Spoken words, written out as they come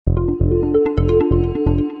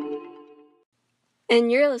And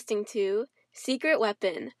you're listening to Secret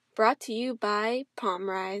Weapon, brought to you by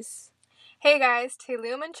Palmrise. Hey guys,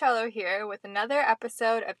 Taylum and Cello here with another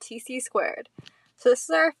episode of TC Squared. So this is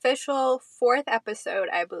our official 4th episode,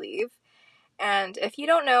 I believe. And if you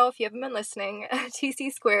don't know, if you haven't been listening,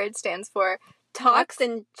 TC Squared stands for Talks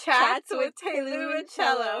and Chats with Taylum and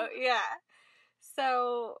Cello. Yeah.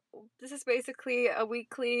 So this is basically a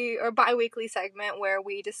weekly or bi-weekly segment where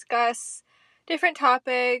we discuss different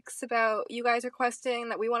topics about you guys requesting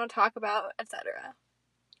that we want to talk about, etc.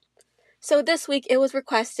 So this week it was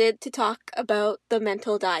requested to talk about the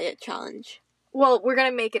mental diet challenge. Well, we're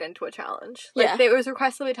going to make it into a challenge. It was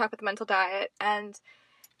requested we talk about the mental diet, and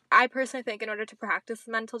I personally think in order to practice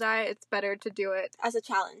the mental diet, it's better to do it as a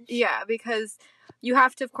challenge. Yeah, because you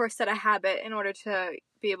have to, of course, set a habit in order to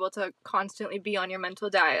be able to constantly be on your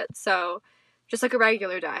mental diet. So, just like a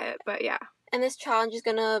regular diet, but yeah. And this challenge is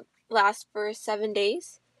going to last for 7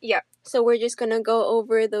 days. Yep. So we're just going to go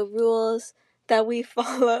over the rules that we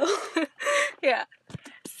follow. Yeah.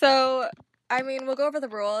 So, I mean, we'll go over the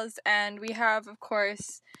rules, and we have, of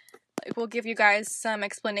course, we'll give you guys some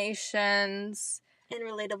explanations and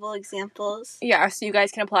relatable examples. Yeah, so you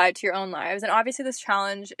guys can apply it to your own lives. And obviously this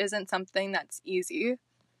challenge isn't something that's easy.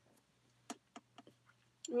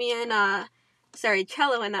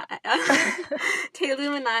 Cello and I,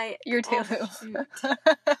 Taylum and I. You're Taylum.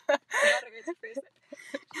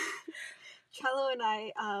 Cello and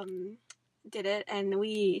I, did it, and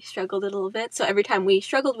we struggled a little bit. So every time we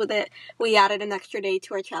struggled with it, we added an extra day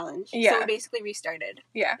to our challenge. Yeah. So we basically restarted.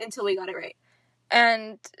 Yeah. Until we got it right.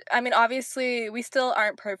 And, I mean, obviously, we still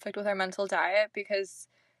aren't perfect with our mental diet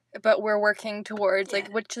but we're working towards,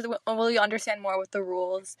 which is, well, you'll understand more with the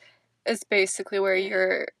rules, is basically where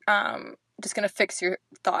you're just going to fix your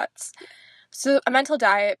thoughts. So a mental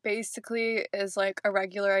diet basically is like a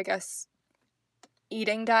regular, I guess,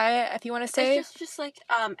 eating diet, if you want to say. It's just like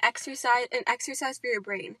exercise for your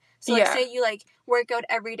brain. So, say you, work out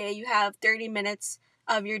every day, you have 30 minutes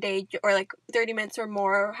of your day, or, 30 minutes or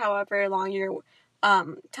more, however long your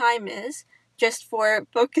time is, just for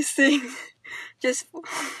focusing,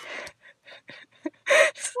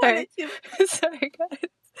 Sorry. Sorry, guys.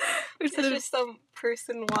 It's just some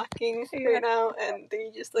person walking right now, and they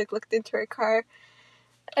just, looked into her car.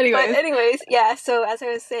 Anyways, yeah, so as I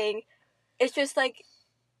was saying, it's just,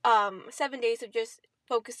 7 days of just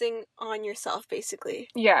focusing on yourself, basically.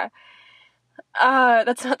 Yeah.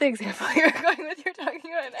 That's not the example you're going with. You're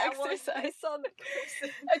talking about an exercise. I saw the person.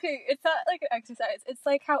 Okay, it's not like an exercise. It's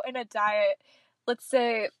like how in a diet, let's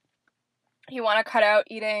say you want to cut out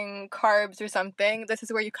eating carbs or something. This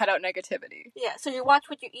is where you cut out negativity. Yeah, so you watch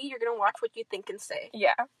what you eat, you're going to watch what you think and say.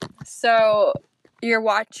 Yeah. So you're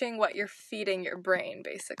watching what you're feeding your brain,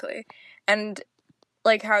 basically. And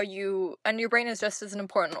and your brain is just as an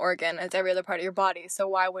important organ as every other part of your body, so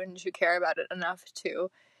why wouldn't you care about it enough to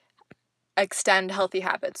extend healthy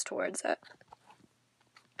habits towards it?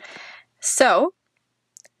 So,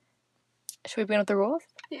 should we begin with the rules?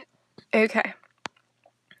 Yeah. Okay.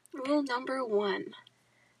 Rule number 1.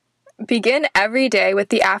 Begin every day with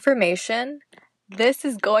the affirmation, "This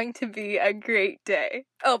is going to be a great day."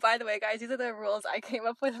 Oh, by the way, guys, these are the rules I came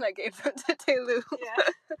up with and I gave them to Taylum. Yeah.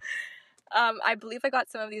 I believe I got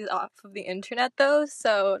some of these off of the internet, though,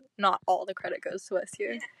 so not all the credit goes to us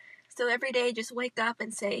here. Yeah. So every day, just wake up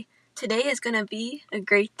and say, today is going to be a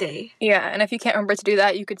great day. Yeah, and if you can't remember to do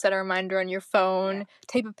that, you could set a reminder on your phone,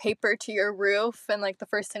 tape a paper to your roof, and, the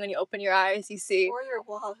first thing when you open your eyes, you see... Or your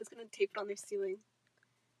wall. Who's going to tape it on their ceiling?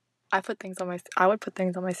 I would put things on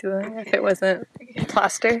my ceiling if it wasn't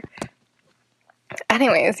plaster.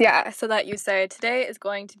 Anyways, yeah, so that you say, today is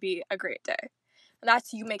going to be a great day. And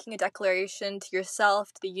that's you making a declaration to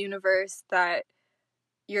yourself, to the universe, that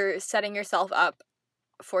you're setting yourself up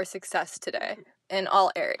for success today in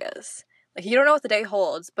all areas. You don't know what the day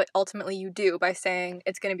holds, but ultimately you do by saying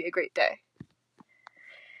it's going to be a great day.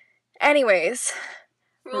 Anyways.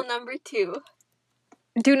 Rule number 2.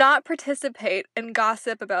 Do not participate in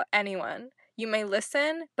gossip about anyone. You may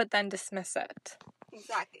listen, but then dismiss it.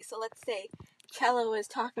 Exactly. So let's say Cello is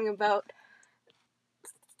talking about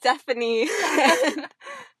Stephanie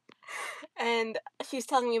and she's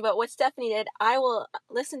telling me about what Stephanie did. I will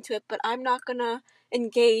listen to it, but I'm not gonna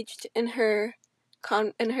engage in her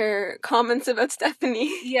comments about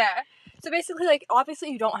Stephanie. Yeah. So basically, obviously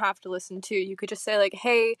you don't have to listen to. You could just say,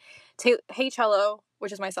 hey Cello,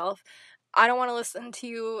 which is myself, I don't want to listen to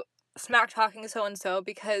you smack talking so-and-so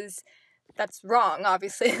because that's wrong,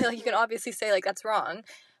 obviously. You can obviously say, that's wrong.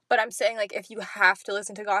 But I'm saying, if you have to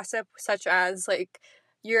listen to gossip, such as,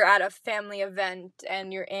 you're at a family event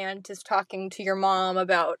and your aunt is talking to your mom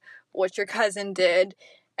about what your cousin did,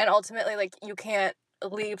 And ultimately, like, you can't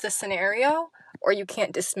leave the scenario, or you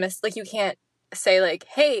can't dismiss, like, you can't say, like,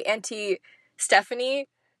 hey, Auntie Stephanie,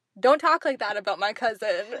 don't talk like that about my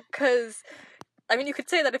cousin, because, I mean, you could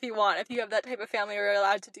say that if you want, if you have that type of family, you're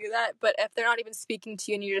allowed to do that, but if they're not even speaking to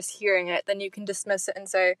you and you're just hearing it, then you can dismiss it and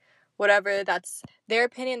say, whatever, that's their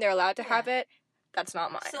opinion, they're allowed to have it, that's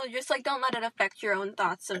not mine. So just, like, don't let it affect your own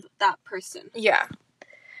thoughts of that person. Yeah.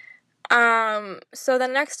 So the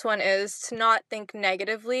next one is to not think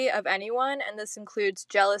negatively of anyone, and this includes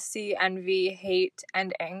jealousy, envy, hate,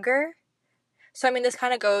 and anger. So, I mean, this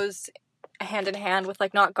kind of goes hand in hand with,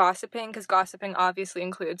 like, not gossiping, because gossiping obviously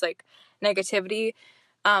includes, like, negativity.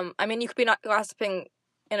 I mean, you could be not gossiping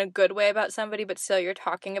in a good way about somebody, but still you're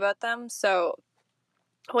talking about them. So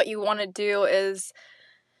what you want to do is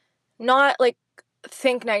not, like,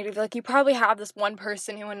 think negatively. Like, you probably have this one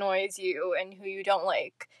person who annoys you and who you don't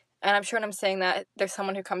like. And I'm sure when I'm saying that, there's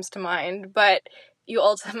someone who comes to mind, but you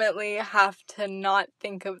ultimately have to not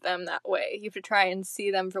think of them that way. You have to try and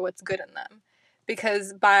see them for what's good in them.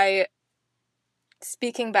 Because by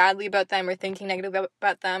speaking badly about them or thinking negatively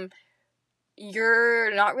about them,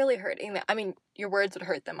 you're not really hurting them. I mean, your words would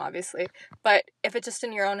hurt them, obviously. But if it's just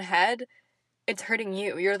in your own head, it's hurting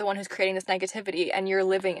you. You're the one who's creating this negativity, and you're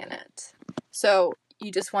living in it. So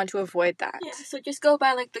you just want to avoid that. Yeah, so just go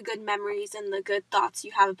by, like, the good memories and the good thoughts you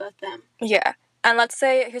have about them. Yeah. And let's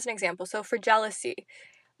say, here's an example. So for jealousy,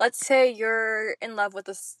 let's say you're in love with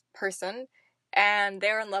this person, and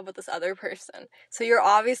they're in love with this other person. So you're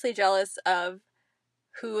obviously jealous of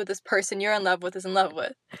who this person you're in love with is in love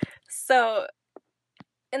with. So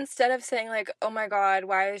instead of saying, like, oh my god,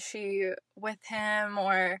 why is she with him,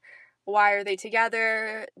 or why are they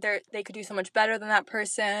together, they could do so much better than that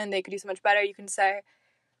person, they could do so much better,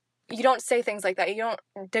 you don't say things like that. You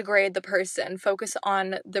don't degrade the person. Focus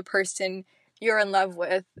on the person you're in love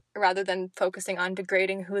with rather than focusing on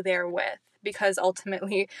degrading who they're with, because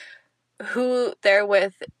ultimately who they're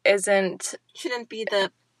with shouldn't be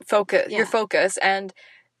the focus, your focus, and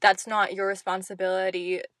that's not your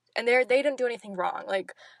responsibility. And they didn't do anything wrong,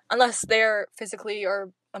 like, unless they're physically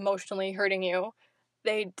or emotionally hurting you,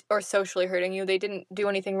 or socially hurting you, they didn't do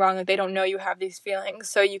anything wrong. Like, they don't know you have these feelings,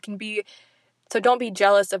 so don't be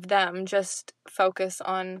jealous of them. Just focus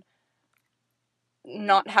on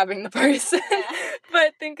not having the person.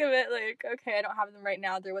 But think of it like, okay, I don't have them right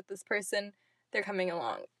now, they're with this person, they're coming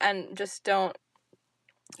along, and just don't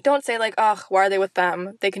say, like, oh, why are they with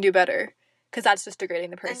them, they can do better, because that's just degrading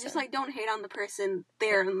the person. And just, like, don't hate on the person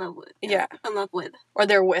they're in love with. Yeah. In love with. Or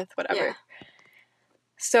they're with, whatever. Yeah.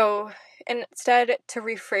 So instead, to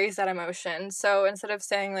rephrase that emotion, so instead of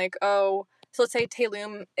saying, like, oh, so let's say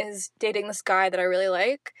Taylum is dating this guy that I really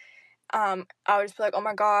like, I would just be like, oh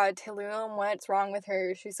my god, Taylum, what's wrong with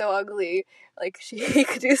her? She's so ugly. Like, she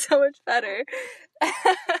could do so much better. And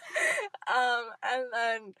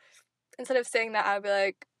then, instead of saying that, I would be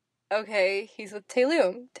like, okay, he's with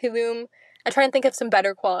Taylum. I try and think of some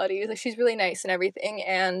better qualities. Like, she's really nice and everything,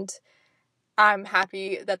 and I'm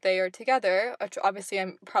happy that they are together, which obviously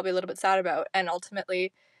I'm probably a little bit sad about, and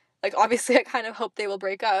ultimately, like, obviously I kind of hope they will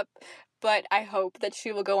break up, but I hope that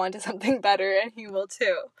she will go on to something better, and he will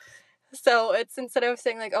too. So it's, instead of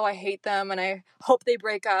saying, like, oh, I hate them, and I hope they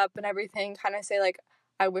break up and everything, kind of say, like,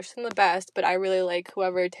 I wish them the best, but I really like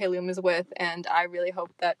whoever Taylum is with, and I really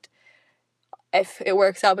hope that if it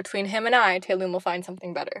works out between him and I, Taylum will find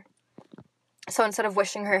something better. So instead of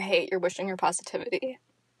wishing her hate, you're wishing her positivity.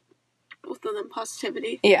 Both of them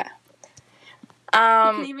positivity. Yeah.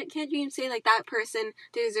 Can't you even say, like, that person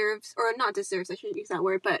deserves, or not deserves, I shouldn't use that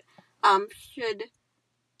word, but should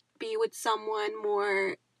be with someone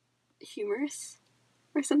more humorous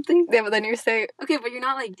or something? Yeah, but then you say, okay, but you're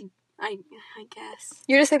not, like, I guess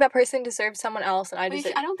you just say that person deserves someone else, and I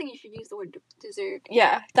don't think you should use the word deserve.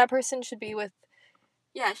 Yeah, that person should be with.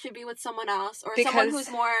 Yeah, should be with someone else, or someone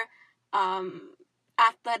who's more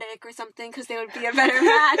athletic or something, because they would be a better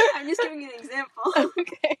match. I'm just giving you an example.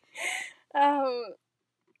 Okay.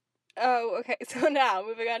 Okay. So now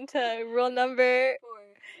moving on to rule number 4.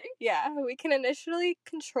 Yeah, we cannot initially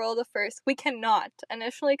control our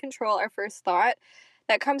first thought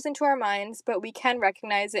that comes into our minds, but we can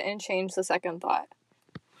recognize it and change the second thought.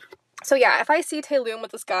 So yeah, if I see Taylum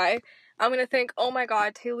with this guy, I'm gonna think, oh my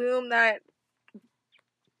god, Taylum, that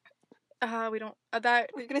we're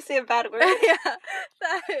gonna say a bad word. Yeah,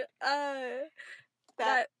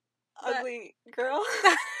 that ugly girl.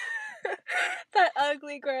 That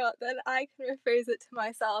ugly girl. Then I can rephrase it to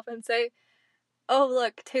myself and say, oh,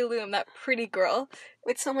 look, Taylum, that pretty girl.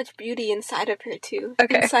 With so much beauty inside of her, too.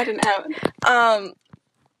 Okay. Inside and out.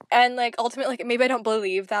 And, like, ultimately, like, maybe I don't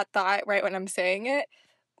believe that thought right when I'm saying it,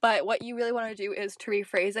 But what you really want to do is to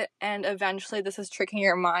rephrase it, and eventually this is tricking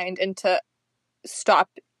your mind into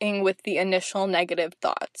stopping with the initial negative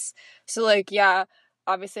thoughts. So, like, yeah,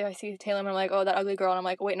 obviously I see Taylum and I'm like, oh, that ugly girl, and I'm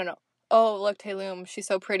like, wait, no. Oh, look, Taylum, she's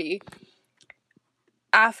so pretty.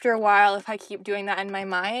 After a while, if I keep doing that in my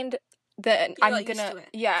mind, then I'm gonna,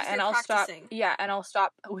 and I'll practicing. I'll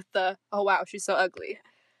stop with the, oh wow, she's so ugly.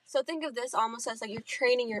 So think of this almost as like you're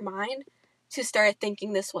training your mind to start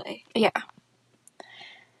thinking this way. Yeah.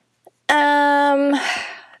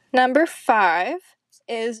 Number 5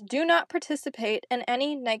 is do not participate in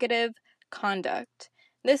any negative conduct.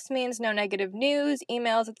 This means no negative news,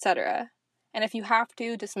 emails, etc. And if you have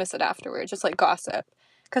to, dismiss it afterwards, just like gossip.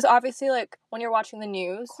 Because obviously, like, when you're watching the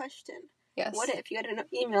news... Question. Yes. What if you had an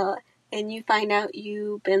email and you find out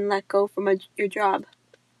you've been let go from your job?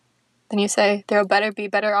 Then you say, there better be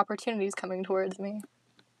better opportunities coming towards me.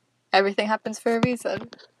 Everything happens for a reason.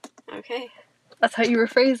 Okay. That's how you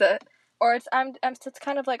rephrase it. Or it's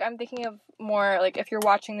kind of like, I'm thinking of more, like, if you're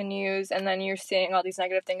watching the news and then you're seeing all these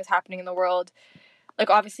negative things happening in the world, like,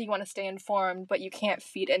 obviously you want to stay informed, but you can't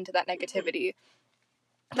feed into that negativity.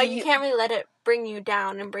 Like, you can't really let it bring you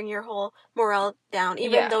down and bring your whole morale down.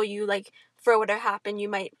 Even though you, like, for whatever happened, you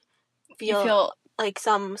might feel like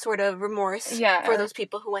some sort of remorse for those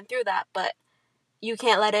people who went through that, but you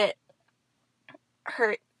can't let it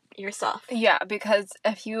hurt yourself. Yeah, because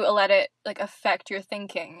if you let it, like, affect your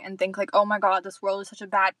thinking and think, like, oh my god, this world is such a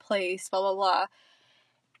bad place, blah, blah, blah.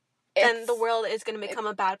 Then the world is going to become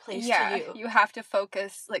a bad place to you. You have to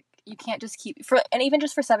focus, like, you can't just and even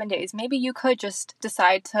just for 7 days, maybe you could just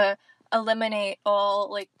decide to eliminate all,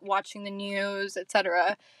 like, watching the news,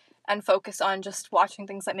 etc., and focus on just watching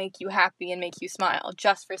things that make you happy and make you smile,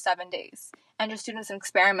 just for 7 days. And just do this an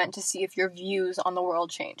experiment to see if your views on the world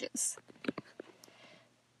changes.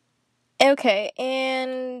 Okay,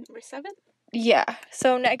 and... Number 7? Yeah,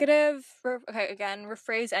 so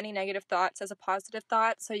rephrase any negative thoughts as a positive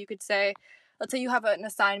thought. So you could say, let's say you have an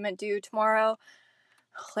assignment due tomorrow,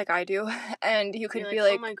 like I do, and you could be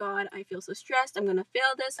like, oh my god, I feel so stressed, I'm gonna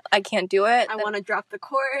fail this. I can't do it. I want to drop the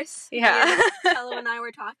course. Yeah. Hello and I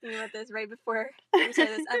were talking about this right before we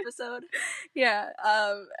started this episode. Yeah,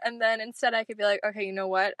 and then instead I could be like, okay, you know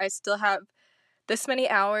what? I still have this many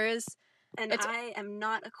hours. And I am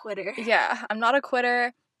not a quitter. Yeah, I'm not a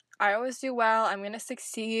quitter. I always do well. I'm going to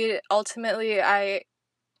succeed. Ultimately, I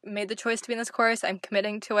made the choice to be in this course. I'm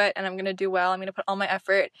committing to it, and I'm going to do well. I'm going to put all my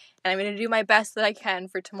effort, and I'm going to do my best that I can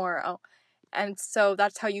for tomorrow. And so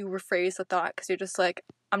that's how you rephrase the thought, because you're just like,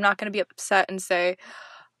 I'm not going to be upset and say,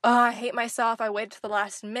 oh, I hate myself. I waited to the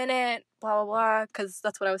last minute, blah, blah, blah, because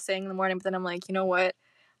that's what I was saying in the morning. But then I'm like, you know what?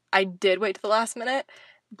 I did wait to the last minute.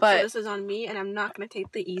 But so this is on me, and I'm not going to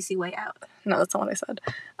take the easy way out. No, that's not what I said.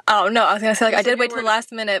 Oh, no, I was going to say, like, I did wait till the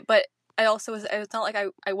last minute, but I also was, it's not like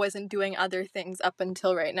I wasn't doing other things up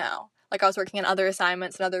until right now. Like, I was working on other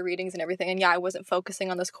assignments and other readings and everything, and yeah, I wasn't focusing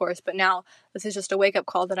on this course, but now this is just a wake-up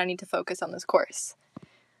call that I need to focus on this course.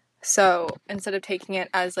 So, instead of taking it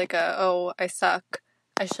as, like, oh, I suck,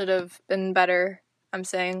 I should have been better, I'm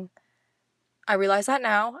saying, I realize that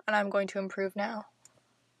now, and I'm going to improve now.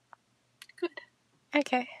 Good.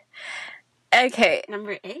 Okay.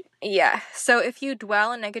 Number 8? Yeah. So if you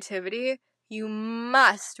dwell in negativity, you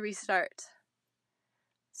must restart.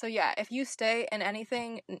 So yeah, if you stay and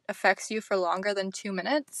anything affects you for longer than 2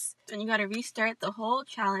 minutes, then you gotta restart the whole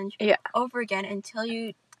challenge over again until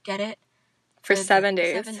you get it for 7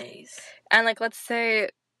 days. 7 days. And like, let's say,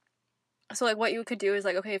 so like what you could do is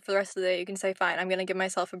like, okay, for the rest of the day, you can say, fine, I'm going to give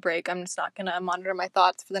myself a break. I'm just not going to monitor my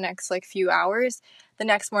thoughts for the next like few hours. The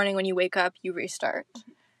next morning when you wake up, you restart.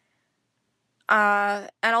 And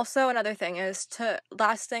also another thing is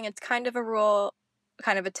it's kind of a rule,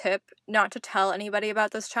 kind of a tip, not to tell anybody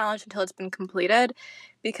about this challenge until it's been completed,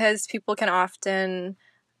 because people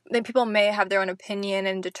may have their own opinion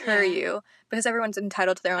and deter you, because everyone's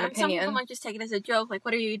entitled to their own opinion. Some people might just take it as a joke, like,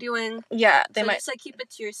 what are you doing? Yeah, they might just like keep it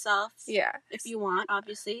to yourself. Yeah, if you want,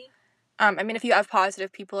 obviously. I mean, if you have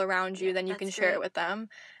positive people around you, then you can share it with them.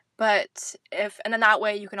 But and then that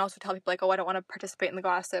way you can also tell people like, oh, I don't want to participate in the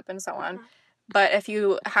gossip and so on. But if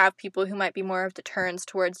you have people who might be more of deterrents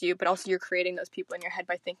towards you, but also you're creating those people in your head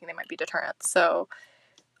by thinking they might be deterrents. So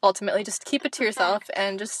ultimately, just keep it to yourself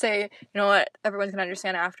and just say, you know what, everyone's going to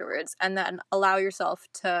understand afterwards. And then allow yourself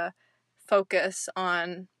to focus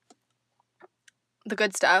on the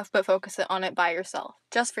good stuff, but focus on it by yourself,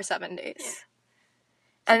 just for 7 days. Yeah.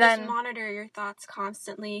 And just then monitor your thoughts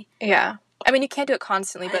constantly. Yeah. I mean, you can't do it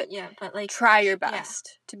constantly, but like try your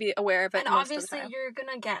best to be aware of it. And obviously, you're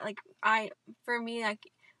gonna get like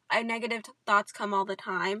negative thoughts come all the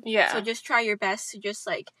time. Yeah. So just try your best to just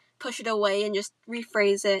like push it away and just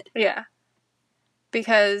rephrase it. Yeah.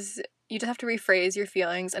 Because you just have to rephrase your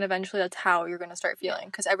feelings, and eventually that's how you're going to start feeling,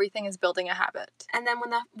 because everything is building a habit. And then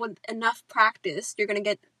with enough practice, you're going to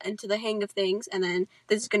get into the hang of things, and then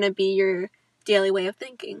this is going to be your daily way of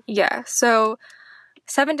thinking. Yeah, so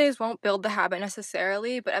 7 days won't build the habit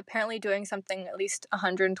necessarily, but apparently doing something at least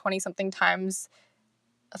 120 something times,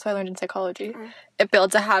 that's what I learned in psychology, it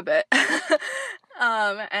builds a habit.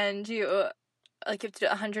 And you have to do it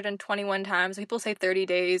 121 times. People say 30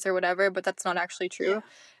 days or whatever, but that's not actually true. Yeah.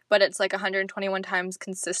 But it's 121 times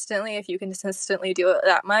consistently. If you consistently do it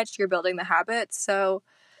that much, you're building the habit. So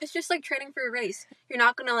it's just like training for a race. You're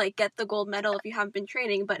not going to get the gold medal if you haven't been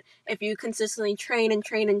training, but if you consistently train, you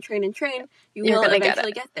will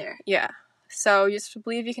eventually get there. Yeah. So you just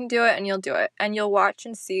believe you can do it, and you'll do it. And you'll watch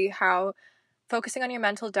and see how focusing on your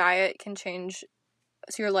mental diet can change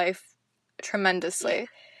your life tremendously. Yeah.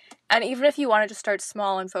 And even if you want to just start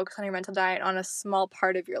small and focus on your mental diet on a small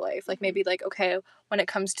part of your life, maybe okay, when it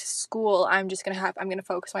comes to school, I'm going to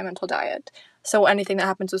focus on my mental diet. So anything that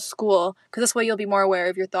happens with school, because this way you'll be more aware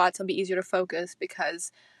of your thoughts, it'll be easier to focus,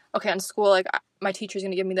 because, okay, on school, my teacher's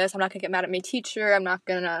going to give me this, I'm not going to get mad at my teacher, I'm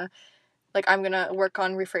going to work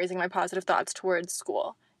on rephrasing my positive thoughts towards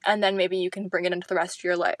school. And then maybe you can bring it into the rest of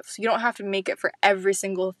your life. So you don't have to make it for every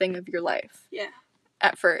single thing of your life. Yeah.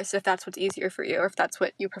 At first, if that's what's easier for you, or if that's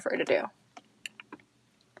what you prefer to do.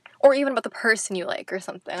 Or even about the person you like, or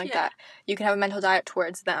something like that. You can have a mental diet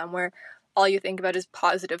towards them where all you think about is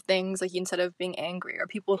positive things, instead of being angry, or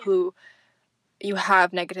people who you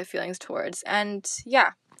have negative feelings towards. And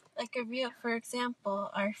yeah. For example,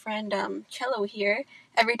 our friend Cello here,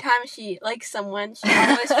 every time she likes someone, she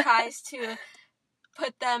always tries to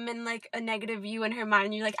put them in a negative view in her mind,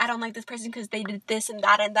 and you're I don't like this person because they did this and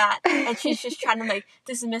that, and she's just trying to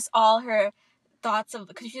dismiss all her thoughts of,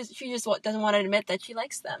 because she just doesn't want to admit that she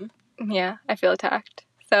likes them. Yeah, I feel attacked.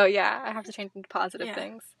 So yeah, I have to change into positive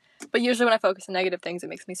things. But usually when I focus on negative things, it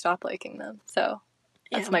makes me stop liking them. So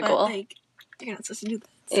that's my goal. You're not supposed to do that.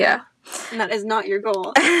 So. Yeah, and that is not your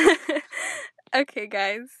goal. Okay,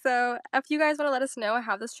 guys. So if you guys want to let us know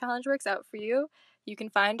how this challenge works out for you, you can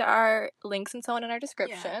find our links and so on in our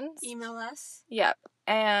descriptions. Yeah. Email us. Yep.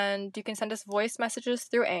 And you can send us voice messages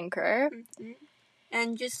through Anchor. Mm-hmm.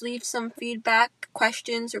 And just leave some feedback,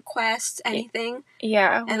 questions, requests, anything.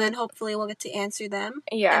 Yeah. And then hopefully we'll get to answer them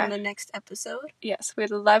in the next episode. Yes,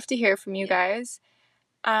 we'd love to hear from you guys.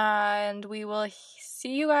 And we will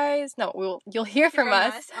see you guys. You'll hear from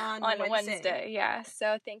us on Wednesday. Yeah.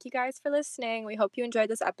 So thank you guys for listening. We hope you enjoyed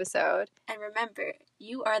this episode. And remember,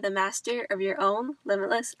 you are the master of your own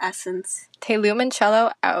limitless essence. Te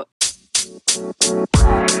Lumencello out.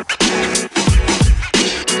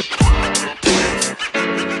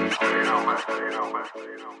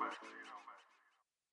 You know, man.